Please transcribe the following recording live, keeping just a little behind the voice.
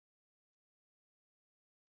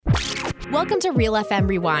Welcome to Real FM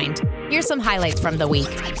Rewind. Here's some highlights from the week.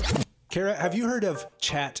 Kara, have you heard of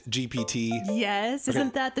CatGPT? Yes.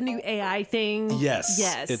 Isn't that the new AI thing? Yes.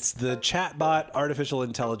 Yes. It's the chatbot artificial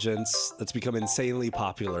intelligence that's become insanely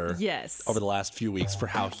popular over the last few weeks for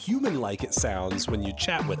how human-like it sounds when you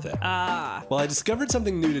chat with it. Well, I discovered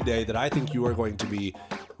something new today that I think you are going to be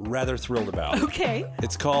rather thrilled about. Okay.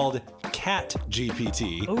 It's called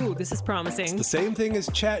CatGPT. Oh, this is promising. It's the same thing as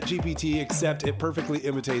ChatGPT, except it perfectly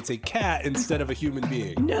imitates a cat instead of a human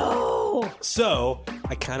being. No! So,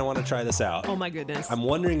 I kind of want to try this out. Oh my goodness. I'm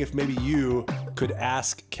wondering if maybe you could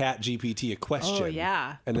ask CatGPT a question. Oh,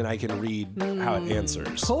 yeah. And then I can read how it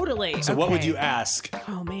answers. Totally. So what would you ask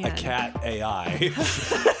man. a cat AI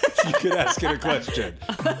if you could ask it a question?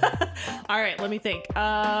 All right, let me think.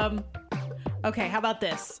 Okay, how about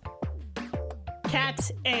this?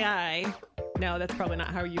 Cat AI. No, that's probably not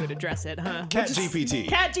how you would address it, huh? CatGPT.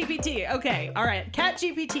 CatGPT. Okay, all right.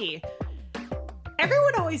 CatGPT.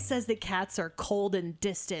 Everyone always says that cats are cold and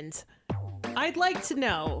distant. I'd like to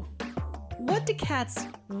know, what do cats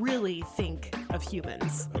really think of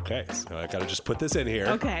humans? Okay, so I gotta just put this in here.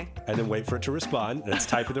 Okay. And then wait for it to respond. Let's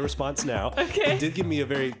type in the response now. Okay. It did give me a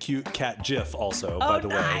very cute cat gif also, by the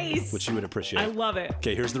way, nice. which you would appreciate. I love it.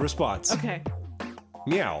 Okay, here's the response. Okay.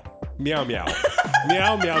 Meow. Meow meow.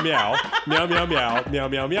 Meow meow meow. Meow meow meow. Meow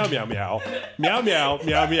meow meow meow meow. Meow meow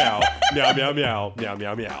meow meow. Meow meow meow. Meow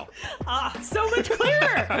meow meow. Ah, so much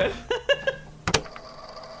clearer.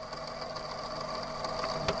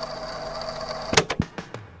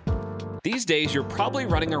 These days, you're probably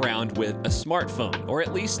running around with a smartphone, or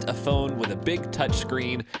at least a phone with a big touch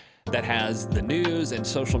screen that has the news and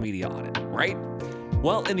social media on it, right?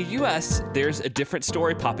 Well, in the US, there's a different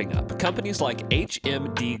story popping up. Companies like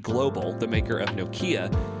HMD Global, the maker of Nokia,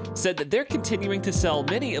 said that they're continuing to sell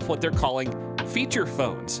many of what they're calling feature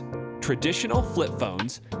phones, traditional flip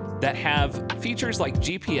phones that have features like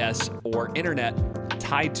GPS or internet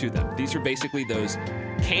tied to them. These are basically those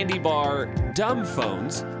candy bar dumb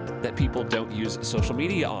phones that people don't use social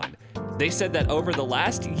media on. They said that over the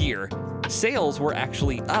last year, sales were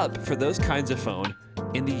actually up for those kinds of phone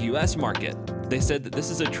in the US market. They said that this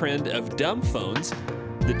is a trend of dumb phones,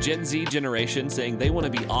 the Gen Z generation saying they want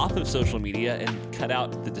to be off of social media and cut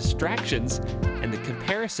out the distractions and the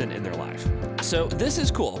comparison in their life. So this is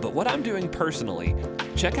cool, but what I'm doing personally,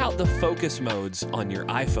 check out the focus modes on your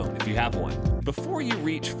iPhone if you have one. Before you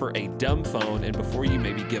reach for a dumb phone and before you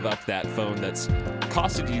maybe give up that phone that's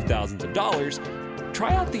costed you thousands of dollars,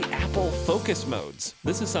 try out the Apple focus modes.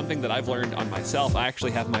 This is something that I've learned on myself. I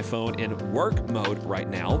actually have my phone in work mode right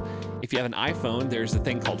now. If you have an iPhone, there's a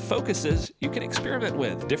thing called focuses you can experiment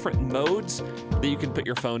with, different modes that you can put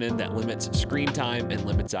your phone in that limits screen time and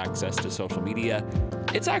limits access to social media.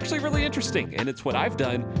 It's actually really interesting, and it's what I've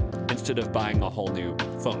done instead of buying a whole new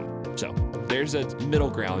phone. So there's a middle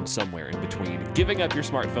ground somewhere in between giving up your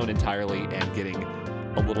smartphone entirely and getting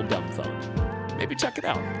a little dumb phone. Maybe check it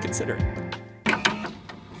out. Consider it.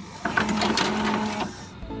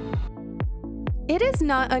 It is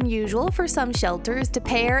not unusual for some shelters to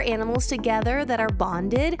pair animals together that are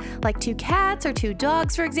bonded, like two cats or two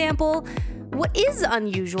dogs, for example. What is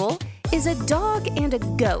unusual is a dog and a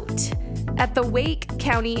goat. At the Wake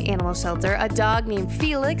County Animal Shelter, a dog named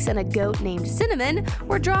Felix and a goat named Cinnamon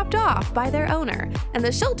were dropped off by their owner, and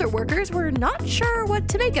the shelter workers were not sure what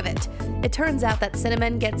to make of it. It turns out that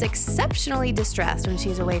Cinnamon gets exceptionally distressed when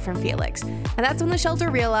she's away from Felix, and that's when the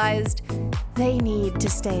shelter realized they need to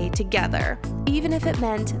stay together, even if it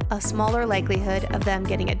meant a smaller likelihood of them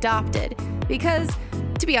getting adopted. Because,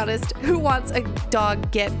 to be honest, who wants a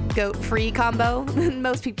dog-get-goat-free combo?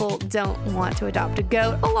 Most people don't want to adopt a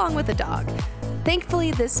goat along with a dog.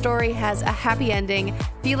 Thankfully, this story has a happy ending.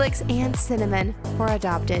 Felix and Cinnamon were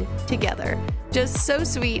adopted together. Just so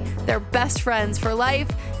sweet, they're best friends for life,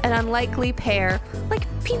 an unlikely pair, like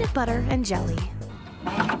peanut butter and jelly.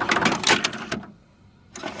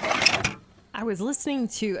 I was listening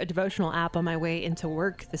to a devotional app on my way into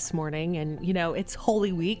work this morning, and it's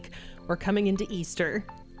Holy Week. We're coming into Easter,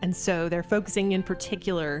 and so they're focusing in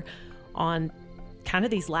particular on kind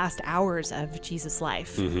of these last hours of Jesus'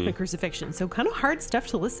 life, the crucifixion. So kind of hard stuff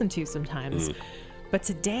to listen to sometimes. But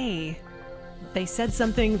today, they said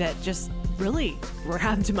something that just really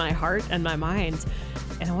grabbed my heart and my mind,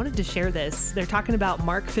 and I wanted to share this. They're talking about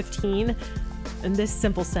Mark 15 and this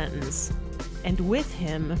simple sentence. And with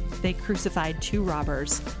him, they crucified two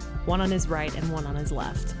robbers, one on his right and one on his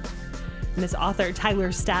left. And this author,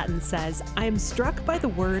 Tyler Staton, says, I am struck by the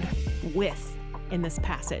word with in this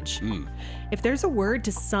passage. If there's a word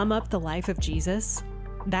to sum up the life of Jesus,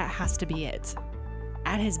 that has to be it.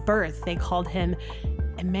 At his birth, they called him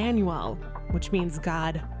Emmanuel, which means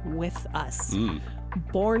God with us,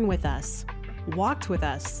 born with us, walked with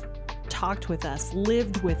us, talked with us,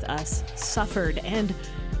 lived with us, suffered, and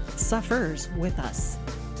suffers with us.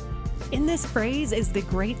 In this phrase is the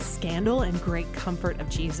great scandal and great comfort of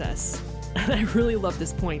Jesus. And I really love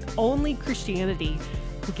this point. Only Christianity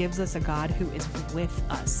gives us a God who is with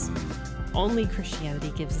us. Only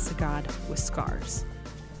Christianity gives us a God with scars.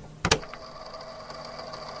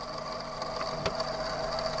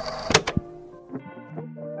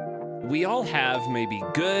 We all have maybe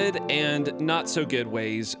good and not so good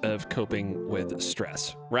ways of coping with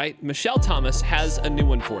stress, right? Michelle Thomas has a new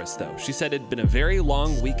one for us, though. She said it'd been a very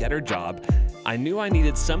long week at her job. I knew I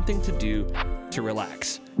needed something to do to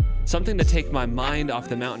relax, something to take my mind off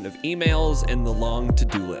the mountain of emails and the long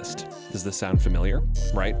to-do list. Does this sound familiar,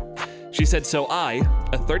 right? She said, so I,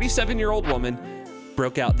 a 37-year-old woman,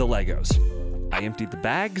 broke out the Legos. I emptied the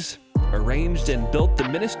bags, arranged and built the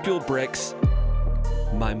minuscule bricks.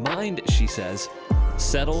 My mind, she says,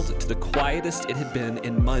 settled to the quietest it had been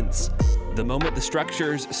in months. The moment the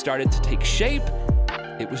structures started to take shape,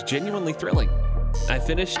 it was genuinely thrilling. I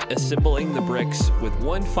finished assembling the bricks with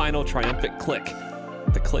one final triumphant click.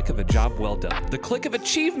 The click of a job well done. The click of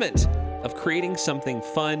achievement of creating something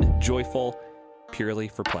fun, joyful, purely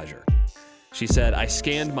for pleasure. She said, I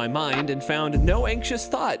scanned my mind and found no anxious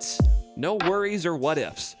thoughts, no worries or what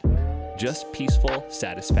ifs, just peaceful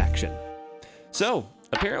satisfaction. So,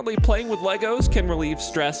 apparently playing with Legos can relieve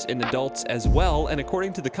stress in adults as well, and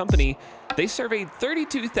according to the company, they surveyed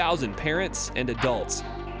 32,000 parents and adults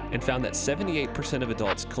and found that 78% of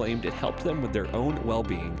adults claimed it helped them with their own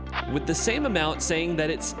well-being, with the same amount saying that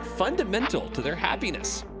it's fundamental to their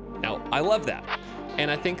happiness. Now, I love that, and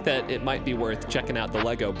I think that it might be worth checking out the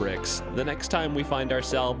Lego bricks the next time we find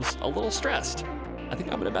ourselves a little stressed. I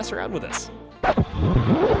think I'm gonna mess around with this.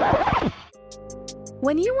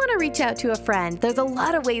 When you want to reach out to a friend, there's a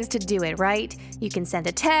lot of ways to do it, right? You can send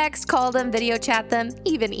a text, call them, video chat them,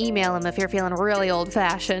 even email them if you're feeling really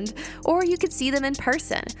old-fashioned, or you could see them in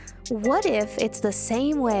person. What if it's the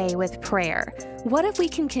same way with prayer? What if we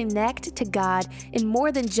can connect to God in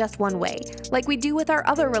more than just one way, like we do with our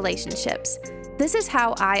other relationships? This is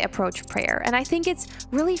how I approach prayer, and I think it's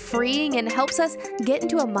really freeing and helps us get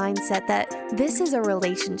into a mindset that this is a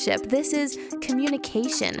relationship, this is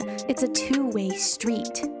communication, it's a two-way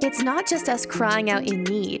street. It's not just us crying out in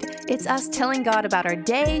need, it's us telling God about our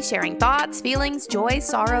day, sharing thoughts, feelings, joys,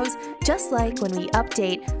 sorrows, just like when we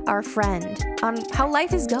update our friend on how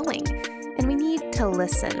life is going. And we need to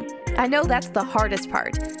listen. I know that's the hardest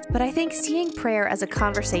part, but I think seeing prayer as a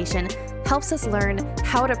conversation helps us learn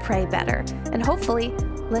how to pray better and hopefully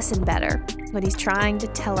listen better when he's trying to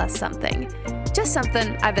tell us something. Just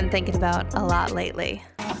something I've been thinking about a lot lately.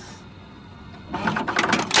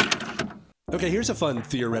 Okay, here's a fun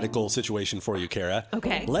theoretical situation for you, Kara.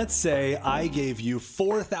 Okay. Let's say I gave you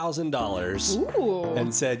 $4,000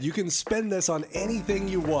 and said you can spend this on anything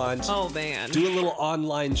you want. Oh, man. Do a little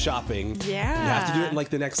online shopping. Yeah. You have to do it in like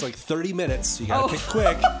the next 30 minutes. You gotta pick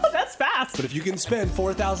quick. That's fast. But if you can spend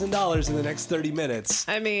 $4,000 in the next 30 minutes,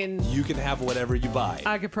 I mean, you can have whatever you buy.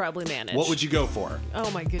 I could probably manage. What would you go for?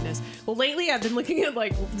 Oh my goodness. Well, lately I've been looking at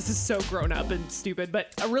this is so grown up and stupid,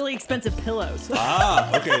 but really expensive pillows.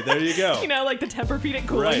 Okay, there you go. You know, like the Tempur-Pedic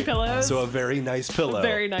cooling pillows. So a very nice pillow. A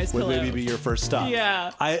very nice pillow. Would maybe be your first stop.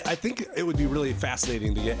 Yeah. I think it would be really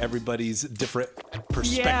fascinating to get everybody's different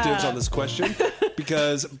perspectives on this question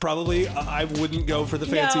because probably I wouldn't go for the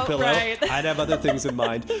fancy pillow. Right. I'd have other things in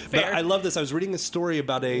mind. But I love this. I was reading a story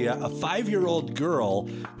about a 5-year-old girl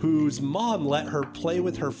whose mom let her play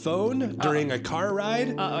with her phone during a car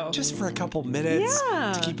ride just for a couple minutes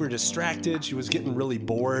to keep her distracted. She was getting really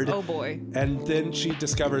bored. Oh, boy. And then she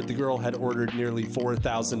discovered the girl had ordered nearly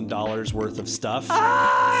 $4,000 worth of stuff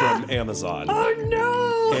from Amazon. Oh,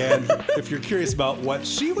 no. And if you're curious about what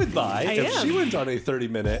she would buy if she went on a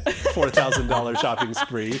 30-minute $4,000 shopping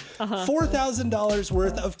spree, $4,000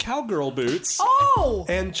 worth of cowgirl boots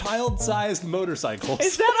and child-sized motorcycles.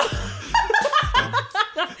 Is that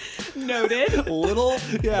noted? Little,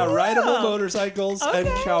 rideable motorcycles and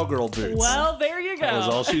cowgirl boots. Well, there you go. That was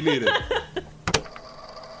all she needed.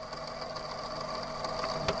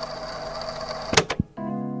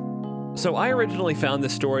 So I originally found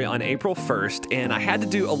this story on April 1st, and I had to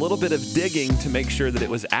do a little bit of digging to make sure that it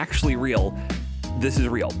was actually real. This is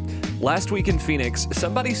real. Last week in Phoenix,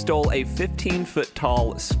 somebody stole a 15-foot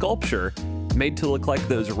tall sculpture made to look like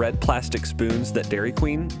those red plastic spoons that Dairy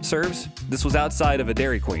Queen serves. This was outside of a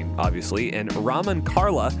Dairy Queen, obviously, and Raman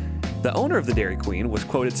Karla, the owner of the Dairy Queen, was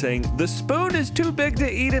quoted saying, "The spoon is too big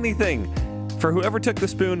to eat anything. For whoever took the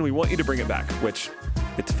spoon, we want you to bring it back," which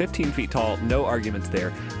It's 15 feet tall, no arguments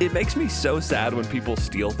there. It makes me so sad when people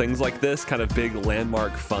steal things like this, kind of big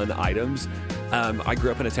landmark fun items. I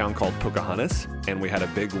grew up in a town called Pocahontas, and we had a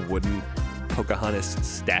big wooden Pocahontas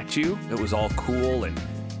statue. It was all cool and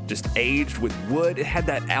just aged with wood. It had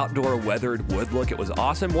that outdoor weathered wood look. It was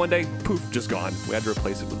awesome. One day, poof, just gone. We had to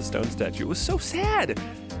replace it with a stone statue. It was so sad.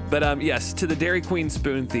 But yes, to the Dairy Queen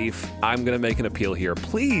spoon thief, I'm going to make an appeal here.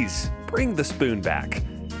 Please bring the spoon back.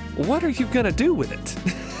 What are you going to do with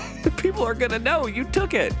it? People are going to know you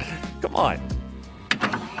took it. Come on.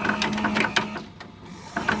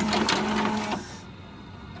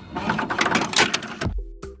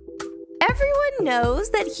 Everyone knows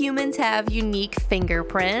that humans have unique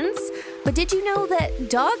fingerprints, but did you know that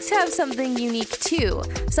dogs have something unique too?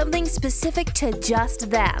 Something specific to just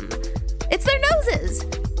them. It's their noses!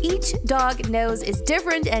 Each dog nose is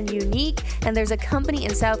different and unique, and there's a company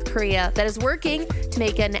in South Korea that is working to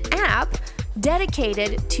make an app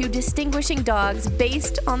dedicated to distinguishing dogs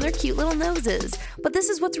based on their cute little noses. But this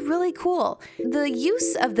is what's really cool. The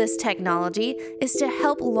use of this technology is to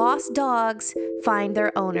help lost dogs find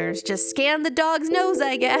their owners. Just scan the dog's nose,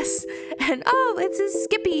 I guess, and oh, it's his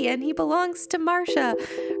Skippy and he belongs to Marsha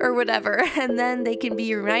or whatever, and then they can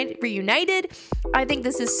be reunited. I think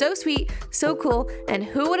this is so sweet, so cool, and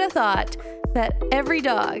who would have thought that every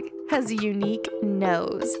dog has a unique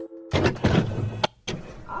nose?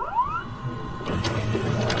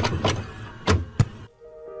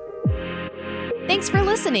 Thanks for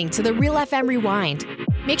listening to the Real FM Rewind.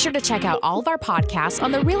 Make sure to check out all of our podcasts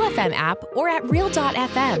on the Real FM app or at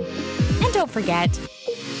real.fm. And don't forget,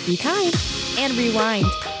 be kind and rewind.